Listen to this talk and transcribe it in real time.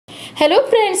Hello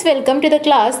friends, welcome to the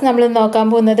class. നമ്മൾ നോക്കാൻ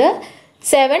പോകുന്നത്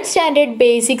 7th സ്റ്റാൻഡേർഡ്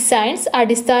ബേസിക് സയൻസ്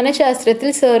അടിസ്ഥാന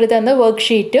ശാസ്ത്രത്തിൽ സർ തന്ന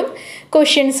വർക്ക്ഷീറ്റും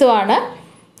ക്വസ്റ്റ്യൻസും ആണ്.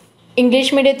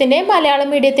 ഇംഗ്ലീഷ് മീഡിയത്തിൻ്റെയും മലയാളം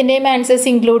മീഡിയത്തിൻ്റെയും ആൻസേഴ്സ്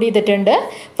ഇൻക്ലൂഡ് ചെയ്തിട്ടുണ്ട്.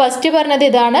 ഫസ്റ്റ് പറഞ്ഞത്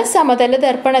ഇതാണ്, സമതല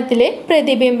ദർപ്പണത്തിലെ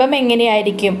പ്രതിബിംബം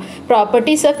എങ്ങനെയായിരിക്കും?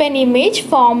 Properties of N image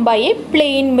form by A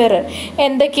plain mirror.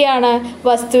 എന്തൊക്കെയാണ്?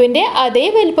 വസ്തുവിൻ്റെ അതേ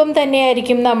വലിപ്പം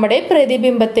തന്നെയായിരിക്കും നമ്മുടെ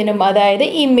പ്രതിബിംബത്തിനും, അതായത്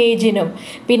ഇമേജിനും.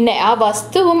 പിന്നെ ആ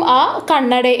വസ്തുവും ആ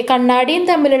കണ്ണാടിയും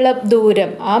തമ്മിലുള്ള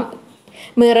ദൂരം, ആ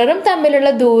മിററും തമ്മിലുള്ള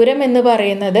ദൂരം എന്ന്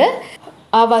പറയുന്നത്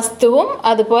ആ വസ്തുവും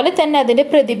അതുപോലെ തന്നെ അതിൻ്റെ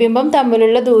പ്രതിബിംബം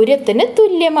തമ്മിലുള്ള ദൂരത്തിന്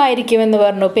തുല്യമായിരിക്കുമെന്ന്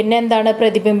പറഞ്ഞു. പിന്നെ എന്താണ്?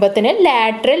 പ്രതിബിംബത്തിന്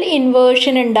ലാറ്ററൽ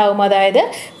ഇൻവേർഷൻ ഉണ്ടാവും, അതായത്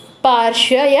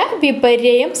പാർശ്വയ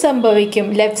വിപര്യം സംഭവിക്കും.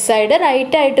 ലെഫ്റ്റ് സൈഡ്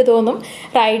റൈറ്റ് ആയിട്ട് തോന്നും,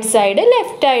 റൈറ്റ് സൈഡ്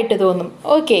ലെഫ്റ്റ് ആയിട്ട് തോന്നും.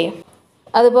 ഓക്കെ.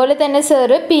 അതുപോലെ തന്നെ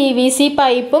സാറ് PVC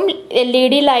പൈപ്പും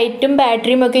LED ലൈറ്റും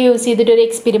ബാറ്ററിയും ഒക്കെ യൂസ് ചെയ്തിട്ട് ഒരു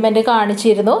എക്സ്പെരിമെൻ്റ്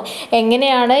കാണിച്ചിരുന്നു.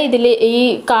 എങ്ങനെയാണ് ഇതിൽ ഈ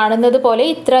കാണുന്നത് പോലെ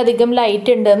ഇത്ര അധികം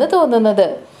ലൈറ്റ് ഉണ്ടെന്ന് തോന്നുന്നത്?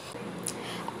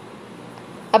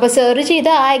 അപ്പോൾ സാറ് ചെയ്ത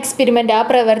ആ എക്സ്പെരിമെൻ്റ്, ആ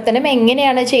പ്രവർത്തനം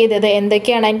എങ്ങനെയാണ് ചെയ്തത്,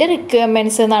 എന്തൊക്കെയാണ് അതിൻ്റെ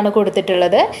റിക്വയർമെൻറ്റ്സ് എന്നാണ്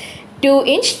കൊടുത്തിട്ടുള്ളത്. 2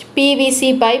 inch PVC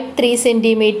pipe 3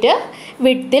 centimetre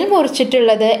വിഡ്ത്തിൽ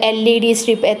മുറിച്ചിട്ടുള്ളത്. LED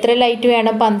strip എത്ര ലൈറ്റ്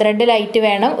വേണം? 12 ലൈറ്റ്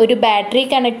വേണം. ഒരു ബാറ്ററി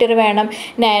കണക്ടർ വേണം,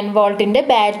 9 വോൾട്ടിൻ്റെ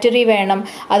ബാറ്ററി വേണം.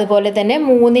 അതുപോലെ തന്നെ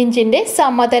 3 ഇഞ്ചിൻ്റെ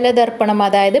സമതല ദർപ്പണം,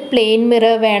 അതായത് പ്ലെയിൻ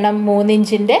മിറർ വേണം. 3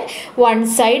 ഇഞ്ചിൻ്റെ വൺ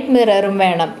സൈഡ് മിററും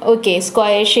വേണം. Okay,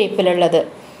 square ഷേപ്പിലുള്ളത്.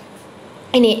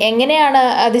 ഇനി എങ്ങനെയാണ്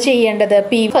അത് ചെയ്യേണ്ടത്?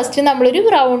 ഫസ്റ്റ് നമ്മളൊരു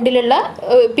റൗണ്ടിലുള്ള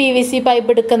PVC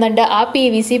പൈപ്പ് എടുക്കുന്നുണ്ട്. ആ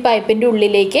PVC പൈപ്പിൻ്റെ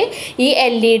ഉള്ളിലേക്ക് ഈ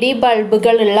LED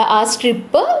ബൾബുകളുള്ള ആ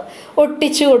സ്ട്രിപ്പ്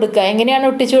ഒട്ടിച്ചു കൊടുക്കുക. എങ്ങനെയാണ്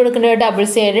ഒട്ടിച്ചു കൊടുക്കേണ്ടത്? ഡബിൾ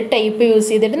സൈഡ് ടൈപ്പ്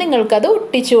യൂസ് ചെയ്തിട്ട് നിങ്ങൾക്കത്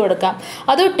ഒട്ടിച്ചു കൊടുക്കാം.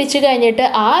 അത് ഒട്ടിച്ചു കഴിഞ്ഞിട്ട്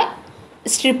ആ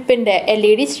സ്ട്രിപ്പിൻ്റെ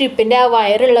LED സ്ട്രിപ്പിൻ്റെ ആ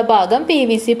വയറുള്ള ഭാഗം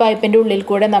PVC പൈപ്പിൻ്റെ ഉള്ളിൽ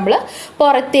കൂടെ നമ്മൾ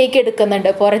പുറത്തേക്ക് എടുക്കുന്നുണ്ട്.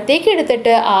 പുറത്തേക്ക്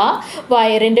എടുത്തിട്ട് ആ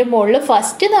വയറിൻ്റെ മുകളിൽ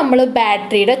ഫസ്റ്റ് നമ്മൾ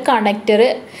ബാറ്ററിയുടെ കണക്ടർ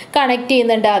കണക്ട്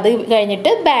ചെയ്യുന്നുണ്ട്. അത്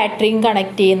കഴിഞ്ഞിട്ട് ബാറ്ററിയും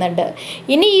കണക്ട് ചെയ്യുന്നുണ്ട്.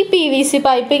 ഇനി ഈ PVC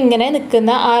പൈപ്പ് ഇങ്ങനെ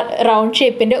നിൽക്കുന്ന ആ റൗണ്ട്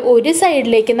ഷേപ്പിൻ്റെ ഒരു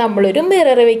സൈഡിലേക്ക് നമ്മളൊരു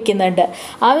മിറർ വെക്കുന്നുണ്ട്.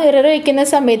 ആ മിറർ വെക്കുന്ന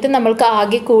സമയത്ത് നമ്മൾക്ക്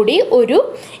ആകെ കൂടി ഒരു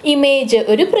ഇമേജ്,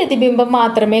 ഒരു പ്രതിബിംബം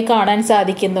മാത്രമേ കാണാൻ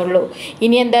സാധിക്കുന്നുള്ളൂ.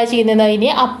 ഇനി എന്താ ചെയ്യുന്നത്? ഇനി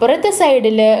അപ്പുറത്തെ സൈഡിൽ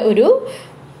ഒരു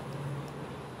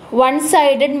വൺ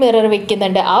സൈഡഡ് മിറർ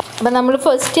വെക്കുന്നുണ്ട്. അപ്പം നമ്മൾ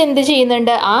ഫസ്റ്റ് എന്ത്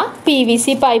ചെയ്യുന്നുണ്ട്? ആ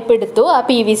PVC പൈപ്പ് എടുത്തു. ആ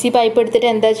PVC പൈപ്പ് എടുത്തിട്ട്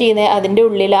എന്താ ചെയ്യുന്നത്? അതിൻ്റെ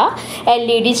ഉള്ളിൽ ആ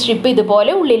LED സ്ട്രിപ്പ്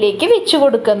ഇതുപോലെ ഉള്ളിലേക്ക് വെച്ച്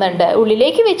കൊടുക്കുന്നുണ്ട്.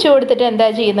 ഉള്ളിലേക്ക് വെച്ച് കൊടുത്തിട്ട് എന്താ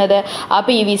ചെയ്യുന്നത്? ആ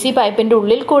PVC പൈപ്പിൻ്റെ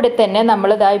ഉള്ളിൽ കൂടെ തന്നെ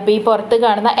നമ്മൾ ഇപ്പോൾ ഈ പുറത്ത്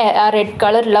കാണുന്ന ആ റെഡ്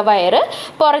കളറുള്ള വയറ്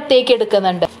പുറത്തേക്ക്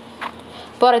എടുക്കുന്നുണ്ട്.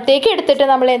 പുറത്തേക്ക് എടുത്തിട്ട്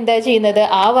നമ്മൾ എന്താ ചെയ്യുന്നത്?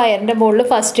 ആ വയറിൻ്റെ മുകളിൽ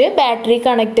ഫസ്റ്റ് ബാറ്ററി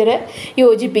കണക്ടർ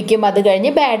യോജിപ്പിക്കും. അത്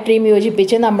കഴിഞ്ഞ് ബാറ്ററിയും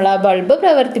യോജിപ്പിച്ച് നമ്മൾ ആ ബൾബ്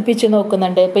പ്രവർത്തിപ്പിച്ച്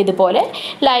നോക്കുന്നുണ്ട്. ഇപ്പോൾ ഇതുപോലെ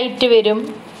ലൈറ്റ് വരും.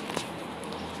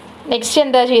 നെക്സ്റ്റ്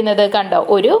എന്താ ചെയ്യുന്നത്? കണ്ടോ,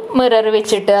 ഒരു മിറർ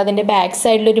വെച്ചിട്ട് അതിൻ്റെ ബാക്ക്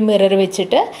സൈഡിൽ ഒരു മിറർ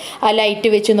വെച്ചിട്ട് ആ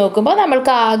ലൈറ്റ് വെച്ച് നോക്കുമ്പോൾ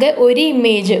നമ്മൾക്ക് ആകെ ഒരു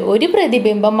ഇമേജ്, ഒരു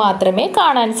പ്രതിബിംബം മാത്രമേ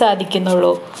കാണാൻ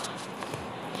സാധിക്കുന്നുള്ളൂ.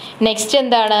 നെക്സ്റ്റ്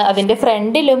എന്താണ്? അതിൻ്റെ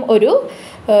ഫ്രണ്ടിലും ഒരു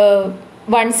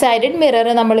വൺ സൈഡഡ് മിറർ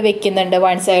നമ്മൾ വെക്കുന്നുണ്ട്.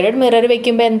 വൺ സൈഡഡ് മിറർ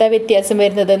വെക്കുമ്പോൾ എന്താ വ്യത്യാസം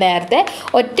വരുന്നത്? നേരത്തെ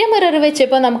ഒറ്റ മിറർ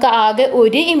വെച്ചപ്പോൾ നമുക്ക് ആകെ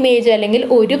ഒരു ഇമേജ് അല്ലെങ്കിൽ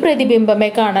ഒരു പ്രതിബിംബമേ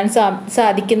കാണാൻ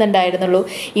സാധിക്കുന്നുണ്ടായിരുന്നുള്ളൂ.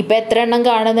 ഇപ്പോൾ എത്ര എണ്ണം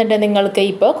കാണുന്നുണ്ട് നിങ്ങൾക്ക്?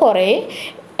 ഇപ്പോൾ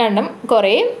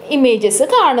കുറേ ഇമേജസ്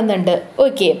കാണുന്നുണ്ട്.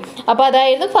 ഓക്കെ, അപ്പോൾ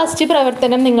അതായത് ഫസ്റ്റ്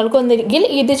പ്രവർത്തനം നിങ്ങൾക്കൊന്നെങ്കിൽ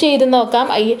ഇത് ചെയ്ത് നോക്കാം.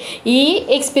 ഈ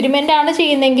എക്സ്പെരിമെൻ്റ് ആണ്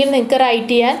ചെയ്യുന്നതെങ്കിൽ നിങ്ങൾക്ക്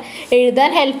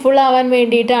എഴുതാൻ ഹെൽപ്ഫുൾ ആവാൻ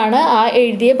വേണ്ടിയിട്ടാണ് ആ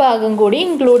എഴുതിയ ഭാഗം കൂടി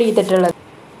ഇൻക്ലൂഡ് ചെയ്തിട്ടുള്ളത്.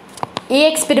 ഈ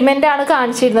എക്സ്പെരിമെൻ്റ് ആണ്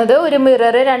കാണിച്ചിരുന്നത്. ഒരു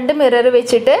മിറർ, 2 മിറർ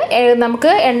വെച്ചിട്ട്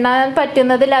നമുക്ക് എണ്ണാൻ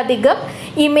പറ്റുന്നതിലധികം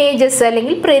ഇമേജസ്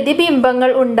അല്ലെങ്കിൽ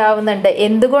പ്രതിബിംബങ്ങൾ ഉണ്ടാവുന്നുണ്ട്.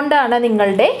 എന്തുകൊണ്ടാണ്?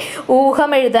 നിങ്ങളുടെ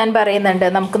ഊഹം എഴുതാൻ പറയുന്നുണ്ട്.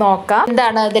 നമുക്ക് നോക്കാം.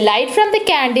 എന്താണ്? The light from the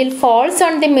candle false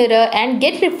on the mirror and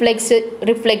get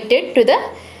reflected to the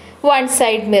one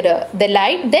side mirror. The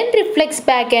light then reflects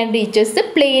back and reaches the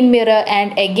plane mirror and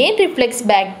again reflects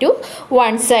back to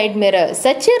one side mirror.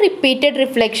 Such a repeated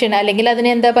reflection, അല്ലെങ്കിൽ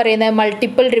അതിനെ എന്താ പറയുന്നത്?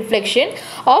 Multiple reflection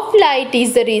of light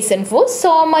is the reason for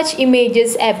so much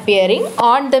images appearing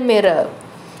on the mirror.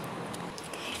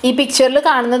 ഈ പിക്ചറിൽ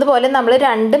കാണുന്നത് പോലെ നമ്മൾ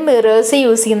 2 mirrors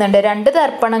use ചെയ്യുന്നുണ്ട്, 2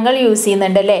 ദർപ്പണങ്ങൾ യൂസ്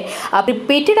ചെയ്യുന്നുണ്ട് അല്ലേ? ആ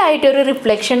റിപ്പീറ്റഡ് ആയിട്ടൊരു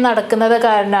റിഫ്ലക്ഷൻ നടക്കുന്നത്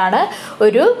കാരണമാണ്,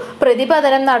 ഒരു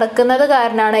പ്രതിപതനം നടക്കുന്നത്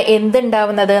കാരണമാണ്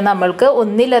എന്തുണ്ടാവുന്നത്? നമ്മൾക്ക്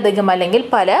ഒന്നിലധികം അല്ലെങ്കിൽ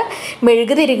പല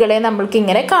മെഴുകുതിരികളെ നമ്മൾക്ക്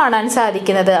ഇങ്ങനെ കാണാൻ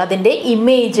സാധിക്കുന്നത്, അതിൻ്റെ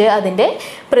ഇമേജ്, അതിൻ്റെ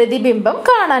പ്രതിബിംബം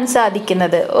കാണാൻ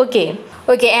സാധിക്കുന്നത്. ഓക്കെ,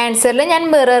 ഓക്കെ, ആൻസറിൽ ഞാൻ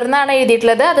മിറർ എന്നാണ്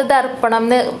എഴുതിയിട്ടുള്ളത്, അത് ദർപ്പണം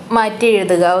എന്ന് മാറ്റി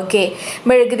എഴുതുക. ഓക്കെ,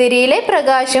 മെഴുകുതിരിയിലെ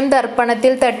പ്രകാശം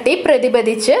ദർപ്പണത്തിൽ തട്ടി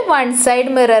പ്രതിപതിച്ച് വൺ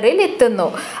സൈഡ് മിററിൽ എത്തുന്നു.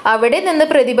 അവിടെ നിന്ന്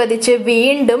പ്രതിപതിച്ച്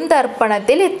വീണ്ടും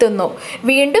ദർപ്പണത്തിൽ എത്തുന്നു.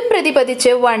 വീണ്ടും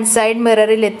പ്രതിപതിച്ച് വൺ സൈഡ്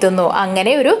മിററിൽ എത്തുന്നു.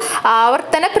 അങ്ങനെ ഒരു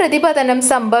ആവർത്തന പ്രതിപതനം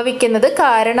സംഭവിക്കുന്നത്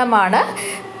കാരണമാണ്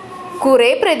കുറെ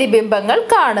പ്രതിബിംബങ്ങൾ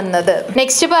കാണുന്നത്.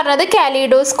 നെക്സ്റ്റ് പറഞ്ഞത്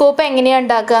കാലിഡോസ്കോപ്പ് എങ്ങനെയാണ്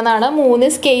ഉണ്ടാക്കുക എന്നാണ്. 3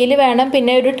 സ്കെയിൽ വേണം,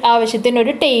 പിന്നെ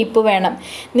ആവശ്യത്തിനൊരു ടേപ്പ് വേണം.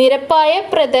 നിരപ്പായ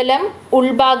പ്രതലം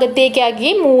ഉൾഭാഗത്തേക്കാക്കി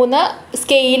 3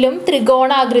 സ്കെയിലും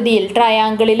ത്രികോണാകൃതിയിൽ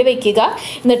ട്രയാങ്കിളിൽ വെക്കുക.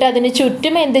 എന്നിട്ട് അതിന്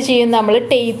ചുറ്റും എന്ത് ചെയ്യും, നമ്മൾ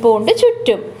ടേപ്പ് കൊണ്ട്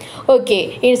ചുറ്റും. ഓക്കെ,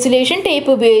 ഇൻസുലേഷൻ ടേപ്പ്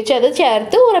ഉപയോഗിച്ച് അത്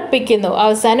ചേർത്ത് ഉറപ്പിക്കുന്നു.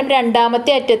 അവസാനം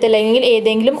രണ്ടാമത്തെ അറ്റത്ത് അല്ലെങ്കിൽ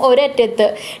ഏതെങ്കിലും ഒരറ്റത്ത്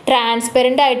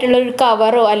ട്രാൻസ്പെറൻ്റ് ആയിട്ടുള്ള ഒരു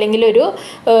കവറോ അല്ലെങ്കിൽ ഒരു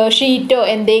ഷീറ്റോ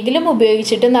എന്തെങ്കിലും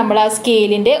ഉപയോഗിച്ചിട്ട് നമ്മൾ ആ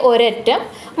സ്കെയിലിൻ്റെ ഒരറ്റം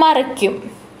മറയ്ക്കും.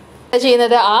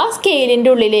 ചെയ്യുന്നത് ആ സ്കെയിലിൻ്റെ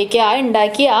ഉള്ളിലേക്ക്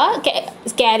ഉണ്ടാക്കിയ ആ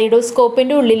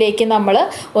കാലിഡോസ്കോപ്പിൻ്റെ ഉള്ളിലേക്ക് നമ്മൾ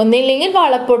ഒന്നില്ലെങ്കിൽ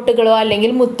വളപ്പൊട്ടുകളോ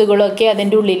അല്ലെങ്കിൽ മുത്തുകളോ ഒക്കെ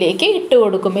അതിൻ്റെ ഉള്ളിലേക്ക് ഇട്ട്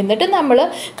കൊടുക്കും. എന്നിട്ട് നമ്മൾ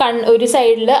ഒരു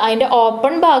സൈഡിൽ അതിൻ്റെ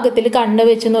ഓപ്പൺ ഭാഗത്തിൽ കണ്ണ്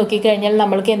വെച്ച് നോക്കിക്കഴിഞ്ഞാൽ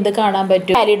നമ്മൾക്ക് എന്ത് കാണാൻ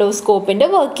പറ്റും, കാലിഡോസ്കോപ്പിൻ്റെ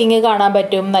വർക്കിംഗ് കാണാൻ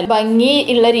പറ്റും. നല്ല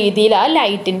ഭംഗിയുള്ള രീതിയിൽ ആ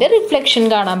ലൈറ്റിൻ്റെ റിഫ്ലക്ഷൻ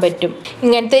കാണാൻ പറ്റും.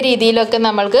 ഇങ്ങനത്തെ രീതിയിലൊക്കെ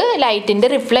നമ്മൾക്ക് ലൈറ്റിൻ്റെ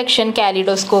റിഫ്ലക്ഷൻ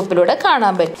കാലിഡോസ്കോപ്പിലൂടെ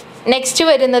കാണാൻ പറ്റും. നെക്സ്റ്റ്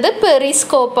വരുന്നത്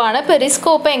പെറിസ്കോപ്പാണ്.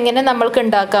 പെറിസ്കോപ്പ് എങ്ങനെ നമ്മൾക്ക്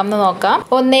ഉണ്ടാക്കാം എന്ന് നോക്കാം.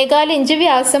 1.25 ഇഞ്ച്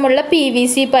വ്യാസമുള്ള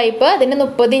PVC പൈപ്പ്, അതിന്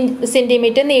 30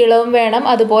 സെൻറ്റിമീറ്റർ നീളവും വേണം.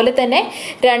 അതുപോലെ തന്നെ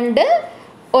 2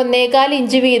 1.25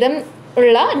 ഇഞ്ച് വീതം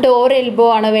ഉള്ള ഡോർ എൽബോ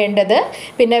ആണ് വേണ്ടത്.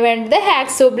 പിന്നെ വേണ്ടത്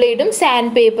ഹാക്സോ ബ്ലേഡും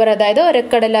സാൻഡ് പേപ്പർ, അതായത്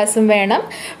ഒരക്കടലാസും വേണം.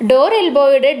 ഡോർ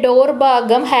എൽബോയുടെ ഡോർ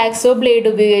ഭാഗം ഹാക്സോ ബ്ലേഡ്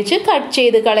ഉപയോഗിച്ച് കട്ട്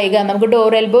ചെയ്ത് കളയുക. നമുക്ക്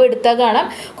ഡോർ എൽബോ എടുത്താൽ കാണാം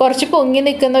കുറച്ച് പൊങ്ങി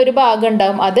നിൽക്കുന്ന ഒരു ഭാഗം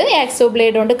ഉണ്ടാകും, അത് ഹാക്സോ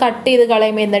ബ്ലേഡ് കൊണ്ട് കട്ട് ചെയ്ത്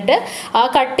കളയും. എന്നിട്ട് ആ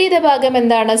കട്ട് ചെയ്ത ഭാഗം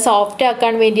എന്താണ്, സോഫ്റ്റ്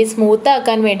ആക്കാൻ വേണ്ടി, സ്മൂത്ത്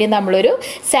ആക്കാൻ വേണ്ടി നമ്മളൊരു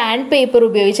സാൻഡ് പേപ്പർ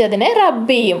ഉപയോഗിച്ച് അതിനെ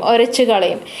റബ്ബ് ചെയ്യും, ഉരച്ച്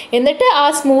കളയും. എന്നിട്ട് ആ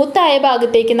സ്മൂത്തായ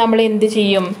ഭാഗത്തേക്ക് നമ്മൾ എന്ത്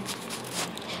ചെയ്യും,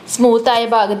 സ്മൂത്തായ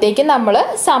ഭാഗത്തേക്ക് നമ്മൾ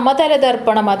സമതല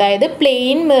ദർപ്പണം, അതായത്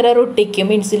പ്ലെയിൻ മിറർ ഒട്ടിക്കും.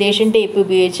 ഇൻസുലേഷൻ ടേപ്പ്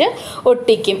ഉപയോഗിച്ച്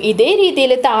ഒട്ടിക്കും. ഇതേ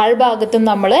രീതിയിൽ താഴ്ഭാഗത്തും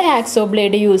നമ്മൾ ഹാക്സോ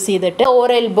ബ്ലേഡ് യൂസ് ചെയ്തിട്ട്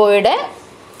ഡോർ എൽബോയുടെ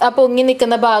ആ പൊങ്ങി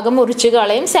നിൽക്കുന്ന ഭാഗം മുറിച്ച്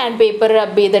കളയും. സാൻഡ് പേപ്പർ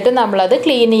റബ്ബ് ചെയ്തിട്ട് നമ്മളത്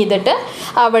ക്ലീൻ ചെയ്തിട്ട്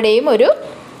അവിടെയും ഒരു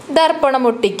ദർപ്പണം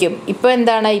ഒട്ടിക്കും. ഇപ്പോൾ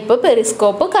എന്താണ്, ഇപ്പോൾ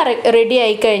പെറിസ്കോപ്പ് റെഡി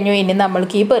ആയി കഴിഞ്ഞു. ഇനി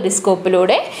നമ്മൾക്ക് ഈ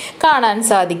പെറിസ്കോപ്പിലൂടെ കാണാൻ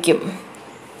സാധിക്കും.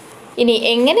 ഇനി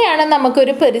എങ്ങനെയാണ്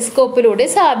നമുക്കൊരു പെറിസ്കോപ്പിലൂടെ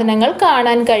സാധനങ്ങൾ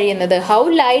കാണാൻ കഴിയുന്നത്? How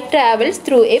light travels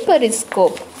through A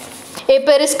പെറിസ്കോപ്പ്. A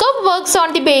periscope works on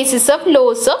the basis of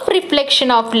laws of reflection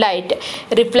of light.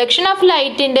 Reflection of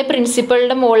light ന്റെ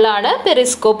പ്രിൻസിപ്പളിന്റെ മുകളിലാണ്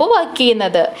പെരിസ്കോപ്പ് വർക്ക്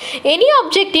ചെയ്യുന്നത്. Any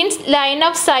object in line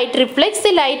of sight reflects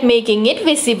the light, making it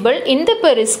visible in the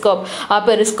periscope. ആ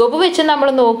Periscope വെച്ച്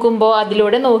നമ്മൾ നോക്കുമ്പോൾ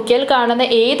അതിലൂടെ നോക്കിയാൽ കാണുന്ന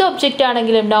ഏത് ഒബ്ജക്റ്റ്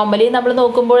ആണെങ്കിലും നോർമലി നമ്മൾ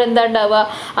നോക്കുമ്പോൾ എന്താ ഉണ്ടാവുക,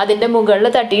 അതിൻ്റെ മുകളിൽ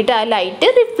തട്ടിയിട്ട് ആ ലൈറ്റ്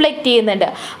റിഫ്ലക്റ്റ് ചെയ്യുന്നുണ്ട്.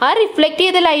 ആ റിഫ്ലക്റ്റ്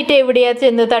ചെയ്ത ലൈറ്റ് എവിടെയാണ്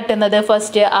ചെന്ന് തട്ടുന്നത്?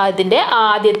 ഫസ്റ്റ് അതിൻ്റെ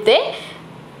ആദ്യത്തെ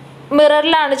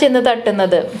മിററിലാണ് ചെന്ന്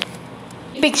തട്ടുന്നത്.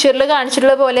 പിക്ചറിൽ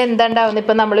കാണിച്ചിട്ടുള്ള പോലെ എന്താ ഉണ്ടാവുന്നത്,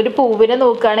 ഇപ്പം നമ്മളൊരു പൂവിനെ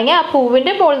നോക്കുകയാണെങ്കിൽ ആ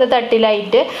പൂവിൻ്റെ മുകളിൽ നിന്ന് തട്ടി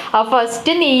ലൈറ്റ് ആ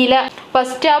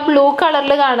ഫസ്റ്റ് ആ ബ്ലൂ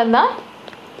കളറിൽ കാണുന്ന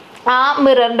ആ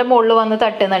മിററിൻ്റെ മുകളിൽ വന്ന്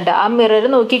തട്ടുന്നുണ്ട്. ആ മിറർ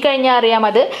നോക്കിക്കഴിഞ്ഞാൽ അറിയാം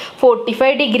അത്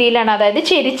 45 ഡിഗ്രിയിലാണ്, അതായത്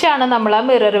ചെരിച്ചാണ് നമ്മൾ ആ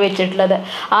മിറർ വെച്ചിട്ടുള്ളത്.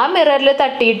 ആ മിററിൽ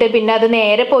തട്ടിയിട്ട് പിന്നെ അത്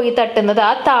നേരെ പോയി തട്ടുന്നത്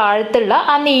ആ താഴത്തുള്ള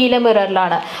ആ നീല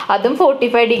മിററിലാണ്, അതും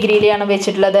 45 ഡിഗ്രിയിലാണ്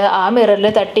വെച്ചിട്ടുള്ളത്. ആ മിററിൽ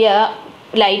തട്ടി ആ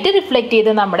ലൈറ്റ് റിഫ്ലക്റ്റ്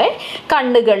ചെയ്ത് നമ്മുടെ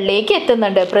കണ്ണുകളിലേക്ക്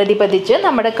എത്തുന്നുണ്ട്, പ്രതിപതിച്ച്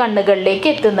നമ്മുടെ കണ്ണുകളിലേക്ക്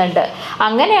എത്തുന്നുണ്ട്.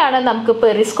 അങ്ങനെയാണ് നമുക്ക്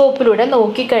പെരിസ്കോപ്പിലൂടെ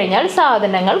നോക്കിക്കഴിഞ്ഞാൽ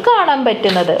സാധനങ്ങൾ കാണാൻ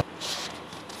പറ്റുന്നത്.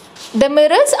 The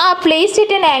mirrors are placed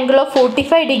at an angle of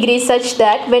 45 degrees such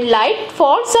that when light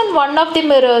falls on one of the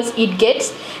mirrors, it gets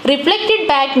reflected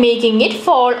back, making it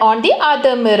fall on the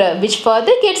other mirror, which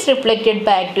further gets reflected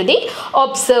back to the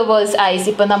observer's eyes.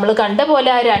 ഇപ്പോൾ നമ്മൾ കണ്ട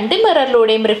പോലെ ആ 2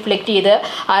 മിററിലൂടെയും reflect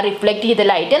ചെയ്ത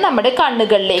light നമ്മുടെ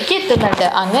കണ്ണുകളിലേക്ക് എത്തുന്നുണ്ട്.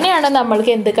 അങ്ങനെയാണ്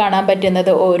നമ്മൾക്ക് എന്ത് കാണാൻ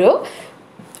പറ്റുന്നത്, ഓരോ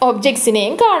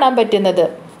ഒബ്ജക്ട്സിനെയും കാണാൻ പറ്റുന്നത്.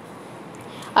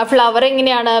 A flower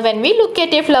എങ്ങനെയാണ്, when we look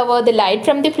at a flower, the light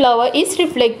from the flower is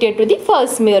reflected to the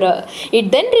first mirror. It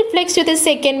then reflects to the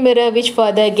second mirror, which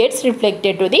further gets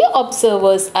reflected to the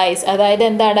observer's eyes. അതായത്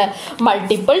എന്താണ്,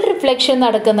 multiple reflection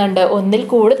നടക്കുന്നുണ്ട്, ഒന്നിൽ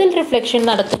കൂടുതൽ reflection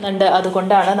നടക്കുന്നുണ്ട്.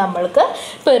 അതുകൊണ്ടാണ് നമ്മൾക്ക്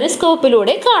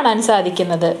പെരിസ്കോപ്പിലൂടെ കാണാൻ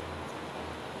സാധിക്കുന്നത്.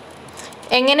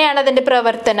 എങ്ങനെയാണ് അതിൻ്റെ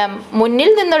പ്രവർത്തനം? മുന്നിൽ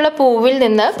നിന്നുള്ള പൂവിൽ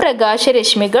നിന്ന്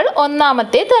പ്രകാശരശ്മികൾ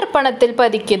ഒന്നാമത്തെ ദർപ്പണത്തിൽ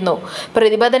പതിക്കുന്നു.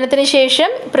 പ്രതിപതനത്തിന് ശേഷം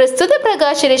പ്രസ്തുത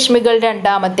പ്രകാശരശ്മികൾ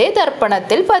രണ്ടാമത്തെ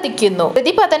ദർപ്പണത്തിൽ പതിക്കുന്നു.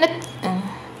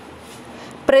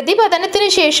 പ്രതിപതനത്തിനു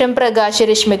ശേഷം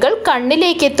പ്രകാശരശ്മികൾ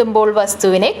കണ്ണിലേക്ക് എത്തുമ്പോൾ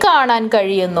വസ്തുവിനെ കാണാൻ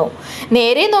കഴിയുന്നു.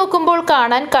 നേരെ നോക്കുമ്പോൾ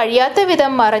കാണാൻ കഴിയാത്ത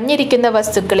വിധം മറഞ്ഞിരിക്കുന്ന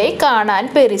വസ്തുക്കളെ കാണാൻ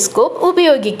പെരിസ്കോപ്പ്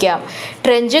ഉപയോഗിക്കാം.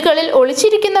 ട്രെഞ്ചുകളിൽ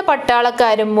ഒളിച്ചിരിക്കുന്ന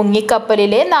പട്ടാളക്കാരും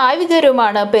മുങ്ങിക്കപ്പലിലെ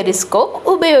നാവികരുമാണ് പെരിസ്കോപ്പ്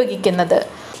ഉപയോഗിക്കുന്നത്.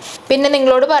 പിന്നെ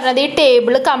നിങ്ങളോട് പറഞ്ഞത് ഈ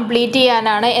ടേബിൾ കംപ്ലീറ്റ്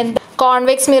ചെയ്യാനാണ്.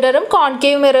 കോൺവെക്സ് മിററും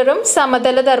കോൺകേവ് മിററും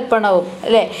സമതല ദർപ്പണവും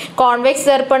അല്ലേ, കോൺവെക്സ്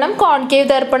ദർപ്പണം, കോൺകേവ്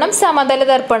ദർപ്പണം, സമതല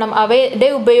ദർപ്പണം, അവയുടെ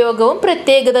ഉപയോഗവും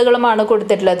പ്രത്യേകതകളുമാണ്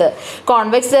കൊടുത്തിട്ടുള്ളത്.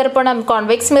 കോൺവെക്സ് ദർപ്പണം,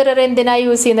 കോൺവെക്സ് മിറർ എന്തിനാണ്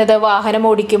യൂസ് ചെയ്യുന്നത്? വാഹനം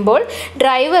ഓടിക്കുമ്പോൾ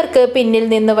ഡ്രൈവർക്ക് പിന്നിൽ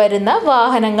നിന്ന് വരുന്ന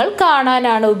വാഹനങ്ങൾ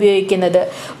കാണാനാണ് ഉപയോഗിക്കുന്നത്.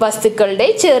 വസ്തുക്കളുടെ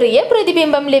ചെറിയ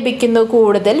പ്രതിബിംബം ലഭിക്കുന്നു,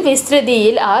 കൂടുതൽ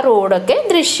വിസ്തൃതിയിൽ ആ റോഡൊക്കെ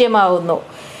ദൃശ്യമാവുന്നു.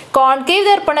 കോൺകേവ്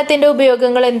ദർപ്പണത്തിൻ്റെ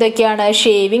ഉപയോഗങ്ങൾ എന്തൊക്കെയാണ്?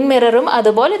 ഷേവിംഗ് മിററും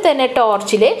അതുപോലെ തന്നെ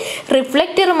ടോർച്ചിലെ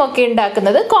റിഫ്ലക്ടറും ഒക്കെ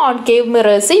ഉണ്ടാക്കുന്നത് കോൺകേവ്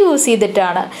മിറേഴ്സ് യൂസ്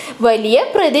ചെയ്തിട്ടാണ്. വലിയ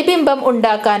പ്രതിബിംബം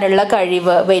ഉണ്ടാക്കാനുള്ള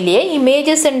കഴിവ്, വലിയ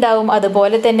ഇമേജസ് ഉണ്ടാവും.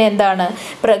 അതുപോലെ തന്നെ എന്താണ്?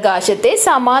 പ്രകാശത്തെ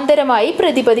സമാന്തരമായി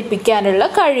പ്രതിപതിപ്പിക്കാനുള്ള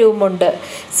കഴിവുമുണ്ട്.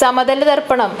 സമതല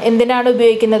ദർപ്പണം എന്തിനാണ്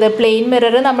ഉപയോഗിക്കുന്നത്? പ്ലെയിൻ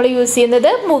മിറർ നമ്മൾ യൂസ് ചെയ്യുന്നത്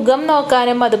മുഖം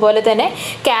നോക്കാനും അതുപോലെ തന്നെ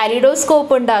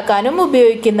കാലിഡോസ്കോപ്പ് ഉണ്ടാക്കാനും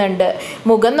ഉപയോഗിക്കുന്നുണ്ട്.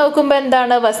 മുഖം നോക്കുമ്പോൾ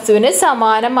എന്താണ്? വസ്തുവിന്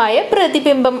സമാനമായ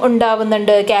പ്രതിബിംബം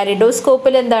ഉണ്ടാവുന്നുണ്ട്.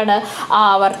 കാലിഡോസ്കോപ്പിൽ എന്താണ്?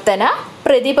 ആവർത്തന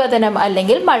പ്രതിപതനം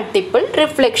അല്ലെങ്കിൽ മൾട്ടിപ്പിൾ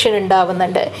റിഫ്ലക്ഷൻ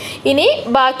ഉണ്ടാവുന്നുണ്ട്. ഇനി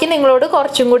ബാക്കി നിങ്ങളോട്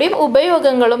കുറച്ചും കൂടി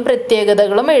ഉപയോഗങ്ങളും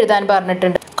പ്രത്യേകതകളും എഴുതാൻ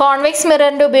പറഞ്ഞിട്ടുണ്ട്. കോൺവെക്സ്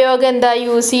മിററിൻ്റെ ഉപയോഗം എന്താ?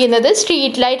 യൂസ് ചെയ്യുന്നത്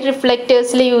സ്ട്രീറ്റ് ലൈറ്റ്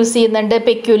റിഫ്ലക്റ്റേഴ്സിൽ യൂസ് ചെയ്യുന്നുണ്ട്.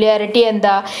 പെക്യുലാരിറ്റി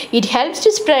എന്താ? It helps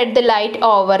to spread the light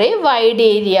over A wide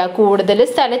area. കൂടുതൽ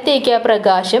സ്ഥലത്തേക്ക് ആ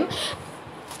പ്രകാശം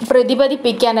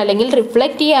പ്രതിപതിപ്പിക്കാൻ അല്ലെങ്കിൽ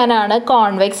റിഫ്ലക്റ്റ് ചെയ്യാനാണ്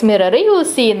കോൺവെക്സ് മിറർ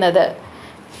യൂസ് ചെയ്യുന്നത്.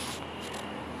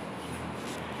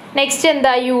 നെക്സ്റ്റ്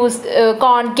എന്താ?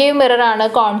 കോൺകേവ് മിറർ ആണ്.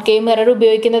 കോൺകേവ് മിറർ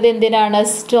ഉപയോഗിക്കുന്നത് എന്തിനാണ്?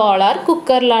 സോളാർ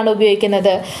കുക്കറിലാണ്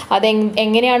ഉപയോഗിക്കുന്നത്.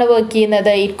 എങ്ങനെയാണ് വർക്ക് ചെയ്യുന്നത്?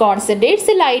 It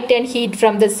concentrates light and heat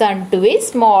from the sun to A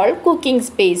small cooking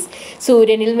space.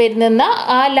 സൂര്യനിൽ വരുന്ന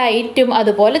ആ ലൈറ്റും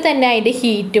അതുപോലെ തന്നെ അതിൻ്റെ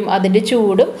ഹീറ്റും അതിൻ്റെ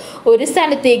ചൂടും ഒരു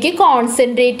സ്ഥലത്തേക്ക്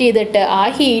കോൺസെൻട്രേറ്റ് ചെയ്തിട്ട് ആ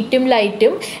ഹീറ്റും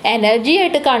ലൈറ്റും എനർജി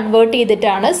ആയിട്ട് കൺവേർട്ട്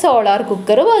ചെയ്തിട്ടാണ് സോളാർ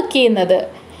കുക്കർ വർക്ക് ചെയ്യുന്നത്.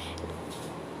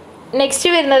 നെക്സ്റ്റ്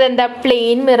വരുന്നത് എന്താ?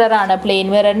 പ്ലെയിൻ മിറർ ആണ്. പ്ലെയിൻ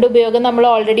മിററിൻ്റെ ഉപയോഗം നമ്മൾ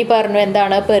ഓൾറെഡി പറഞ്ഞു.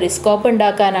 എന്താണ്? പെരിസ്കോപ്പ്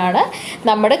ഉണ്ടാക്കാനാണ്.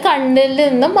 നമ്മുടെ കണ്ണിൽ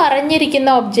നിന്നും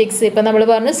മറഞ്ഞിരിക്കുന്ന ഒബ്ജക്ട്സ്, ഇപ്പം നമ്മൾ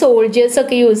പറഞ്ഞു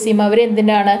സോൾജേഴ്സൊക്കെ യൂസ് ചെയ്യും.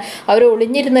 അവരെന്തിനാണ്? അവർ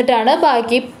ഒളിഞ്ഞിരുന്നിട്ടാണ്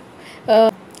ബാക്കി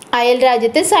അയൽ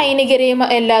രാജ്യത്തെ സൈനികരെയും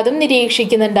എല്ലാതും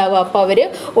നിരീക്ഷിക്കുന്നുണ്ടാവും. അപ്പോൾ അവർ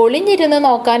ഒളിഞ്ഞിരുന്ന്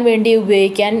നോക്കാൻ വേണ്ടി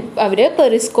ഉപയോഗിക്കാൻ അവർ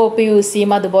പെരിസ്കോപ്പ് യൂസ്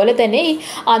ചെയ്യും. അതുപോലെ തന്നെ ഈ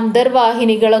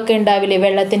അന്തർവാഹിനികളൊക്കെ ഉണ്ടാവില്ലേ,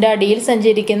 വെള്ളത്തിൻ്റെ അടിയിൽ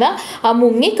സഞ്ചരിക്കുന്ന ആ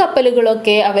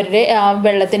മുങ്ങിക്കപ്പലുകളൊക്കെ അവരുടെ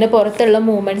വെള്ളത്തിന് പുറത്തുള്ള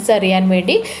മൂവ്മെൻറ്റ്സ് അറിയാൻ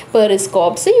വേണ്ടി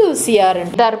പെരിസ്കോപ്സ് യൂസ്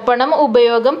ചെയ്യാറുണ്ട്. ദർപ്പണം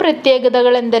ഉപയോഗം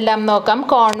പ്രത്യേകതകൾ എന്തെല്ലാം നോക്കാം.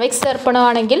 കോൺവെക്സ്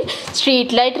ദർപ്പണമാണെങ്കിൽ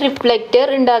സ്ട്രീറ്റ് ലൈറ്റ് റിഫ്ലക്റ്റർ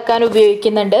ഉണ്ടാക്കാൻ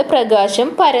ഉപയോഗിക്കുന്നുണ്ട്. പ്രകാശം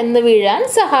പരന്നു വീഴാൻ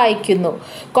സഹായിക്കുന്നു.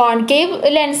 കോൺകേവ്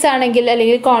ലെൻസ് ആണെങ്കിൽ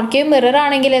അല്ലെങ്കിൽ കോൺകേവ് മിറർ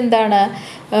ആണെങ്കിൽ എന്താണ്?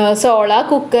 സോളാർ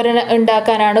കുക്കർ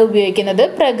ഉണ്ടാക്കാനാണ് ഉപയോഗിക്കുന്നത്.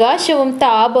 പ്രകാശവും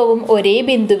താപവും ഒരേ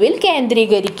ബിന്ദുവിൽ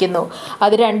കേന്ദ്രീകരിക്കുന്നു.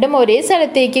 അത് രണ്ടും ഒരേ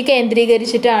സ്ഥലത്തേക്ക്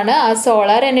കേന്ദ്രീകരിച്ചിട്ടാണ് ആ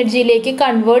സോളാർ എനർജിയിലേക്ക്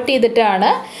കൺവേർട്ട്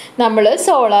ചെയ്തിട്ടാണ് നമ്മൾ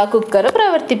സോളാർ കുക്കർ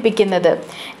പ്രവർത്തിപ്പിക്കുന്നത്.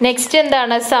 നെക്സ്റ്റ്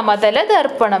എന്താണ്? സമതല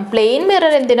ദർപ്പണം. പ്ലെയിൻ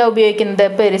മിറർ എന്തിനാ ഉപയോഗിക്കുന്നത്?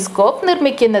 പെരിസ്കോപ്പ്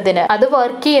നിർമ്മിക്കുന്നതിന്. അത്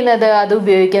വർക്ക് ചെയ്യുന്നത്, അത്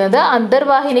ഉപയോഗിക്കുന്നത്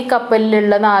അന്തർവാഹിനി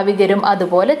കപ്പലിലുള്ള നാവികരും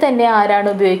അതുപോലെ തന്നെ ആരാണ്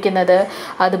ഉപയോഗിക്കുന്നത്?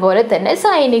 അതുപോലെ തന്നെ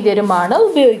സൈനികരുമാണ്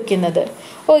ഉപയോഗിക്കുന്നത്.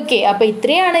 ഓക്കെ, അപ്പോൾ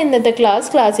ഇത്രയാണ് ഇന്നത്തെ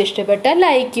ക്ലാസ് ഇഷ്ടപ്പെട്ടാൽ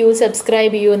ലൈക്ക് ചെയ്യൂ,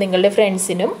 സബ്സ്ക്രൈബ് ചെയ്യൂ, നിങ്ങളുടെ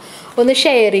ഫ്രണ്ട്സിനും ഒന്ന്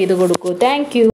ഷെയർ ചെയ്ത് കൊടുക്കൂ. Thank you.